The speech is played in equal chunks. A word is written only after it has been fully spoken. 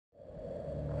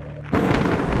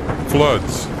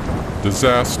Floods,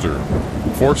 disaster,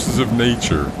 forces of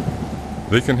nature.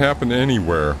 They can happen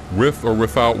anywhere, with or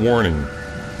without warning.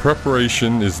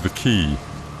 Preparation is the key.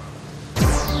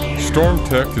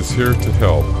 StormTec is here to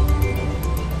help.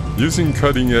 Using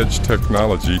cutting-edge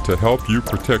technology to help you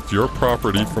protect your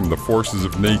property from the forces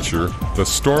of nature, the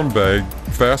StormBag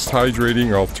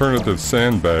fast-hydrating alternative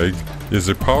sandbag is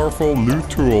a powerful new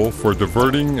tool for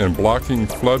diverting and blocking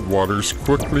floodwaters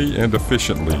quickly and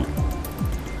efficiently.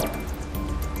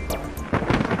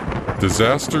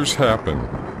 Disasters happen.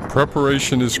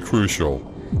 Preparation is crucial.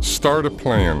 Start a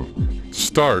plan.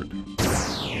 Start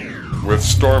with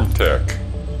StormTec.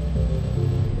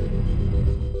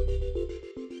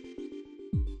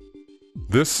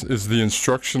 This is the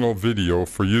instructional video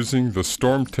for using the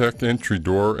StormTec entry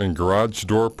door and garage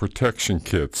door protection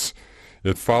kits.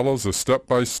 It follows a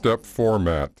step-by-step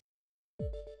format.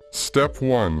 Step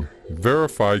 1.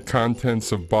 Verify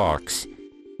contents of box.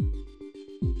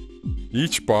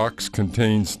 Each box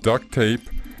contains duct tape,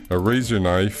 a razor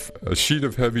knife, a sheet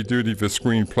of heavy-duty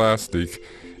visqueen plastic,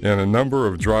 and a number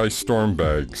of dry storm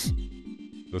bags.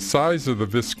 The size of the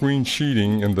visqueen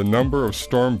sheeting and the number of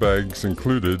storm bags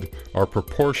included are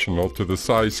proportional to the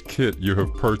size kit you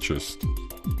have purchased.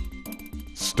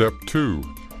 Step 2.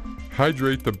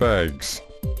 Hydrate the bags.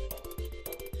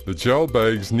 The gel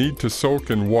bags need to soak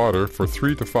in water for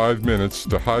 3 to 5 minutes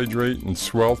to hydrate and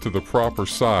swell to the proper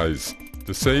size.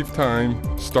 To save time,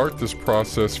 start this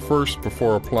process first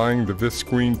before applying the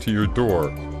visqueen to your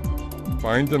door.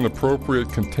 Find an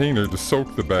appropriate container to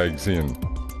soak the bags in.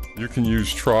 You can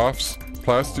use troughs,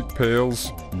 plastic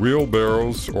pails,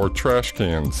 wheelbarrows, or trash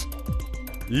cans.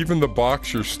 Even the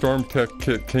box your StormTec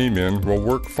kit came in will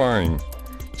work fine.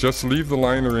 Just leave the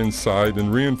liner inside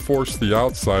and reinforce the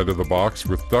outside of the box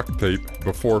with duct tape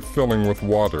before filling with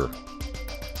water.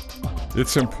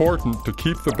 It's important to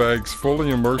keep the bags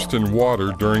fully immersed in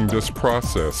water during this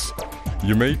process.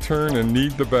 You may turn and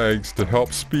knead the bags to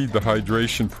help speed the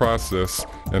hydration process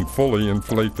and fully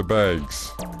inflate the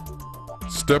bags.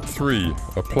 Step 3.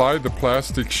 Apply the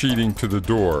plastic sheeting to the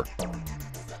door.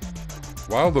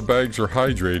 While the bags are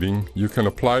hydrating, you can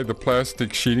apply the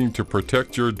plastic sheeting to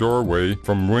protect your doorway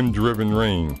from wind-driven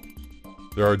rain.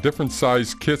 There are different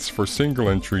size kits for single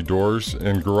entry doors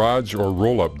and garage or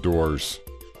roll-up doors.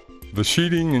 The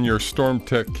sheeting in your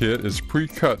StormTec kit is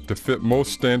pre-cut to fit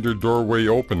most standard doorway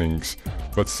openings,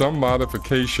 but some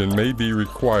modification may be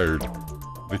required.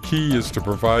 The key is to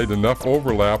provide enough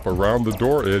overlap around the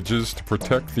door edges to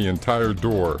protect the entire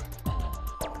door.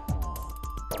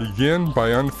 Begin by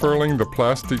unfurling the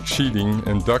plastic sheeting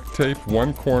and duct tape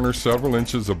one corner several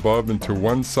inches above into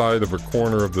one side of a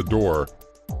corner of the door.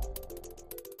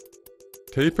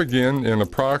 Tape again in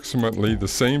approximately the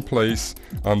same place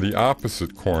on the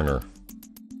opposite corner.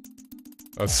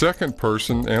 A second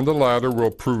person and a ladder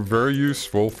will prove very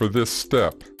useful for this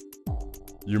step.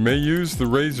 You may use the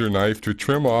razor knife to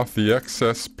trim off the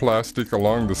excess plastic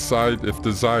along the side if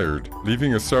desired,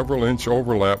 leaving a several-inch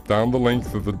overlap down the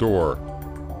length of the door.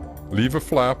 Leave a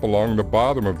flap along the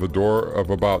bottom of the door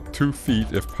of about 2 feet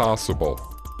if possible.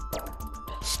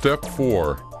 Step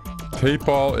 4. Tape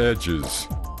all edges.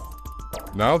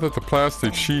 Now that the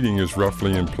plastic sheeting is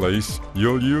roughly in place,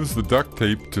 you'll use the duct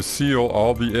tape to seal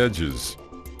all the edges.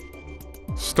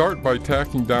 Start by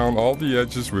tacking down all the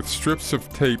edges with strips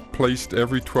of tape placed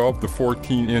every 12 to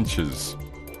 14 inches.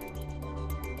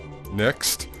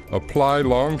 Next, apply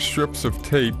long strips of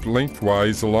tape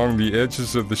lengthwise along the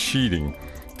edges of the sheeting,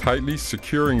 tightly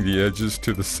securing the edges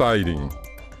to the siding.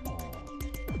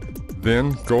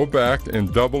 Then go back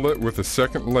and double it with a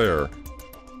second layer.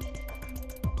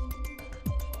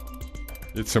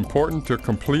 It's important to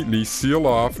completely seal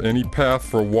off any path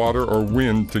for water or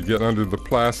wind to get under the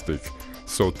plastic,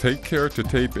 so take care to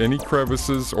tape any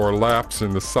crevices or laps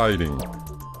in the siding.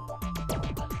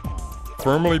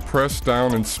 Firmly press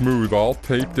down and smooth all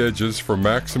taped edges for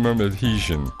maximum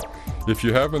adhesion. If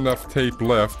you have enough tape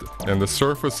left and the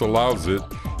surface allows it,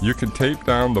 you can tape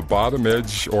down the bottom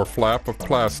edge or flap of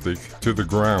plastic to the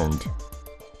ground.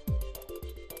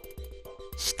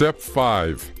 Step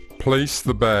 5. Place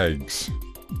the bags.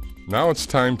 Now it's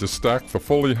time to stack the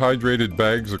fully hydrated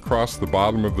bags across the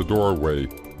bottom of the doorway.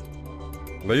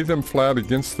 Lay them flat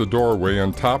against the doorway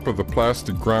on top of the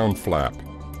plastic ground flap.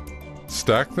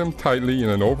 Stack them tightly in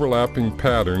an overlapping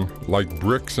pattern like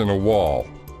bricks in a wall.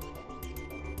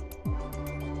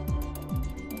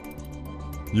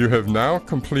 You have now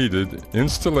completed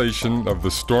installation of the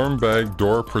StormBag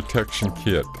door protection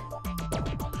kit.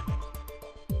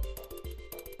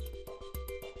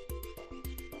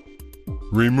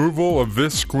 Removal of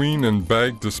visqueen and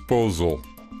bag disposal.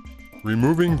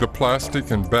 Removing the plastic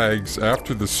and bags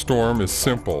after the storm is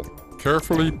simple.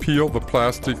 Carefully peel the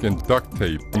plastic and duct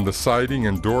tape from the siding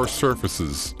and door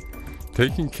surfaces,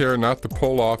 taking care not to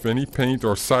pull off any paint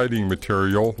or siding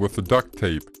material with the duct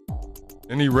tape.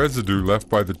 Any residue left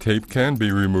by the tape can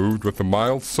be removed with a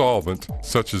mild solvent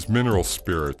such as mineral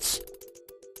spirits.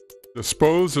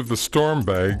 Dispose of the storm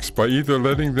bags by either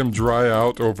letting them dry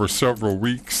out over several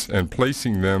weeks and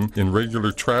placing them in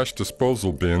regular trash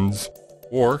disposal bins,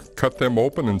 or cut them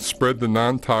open and spread the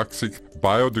non-toxic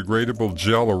biodegradable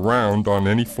gel around on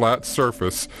any flat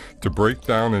surface to break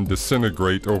down and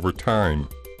disintegrate over time.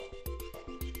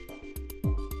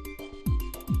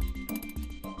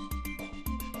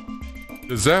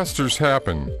 Disasters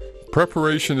happen.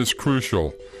 Preparation is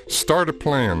crucial. Start a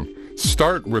plan.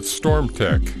 Start with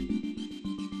StormTec.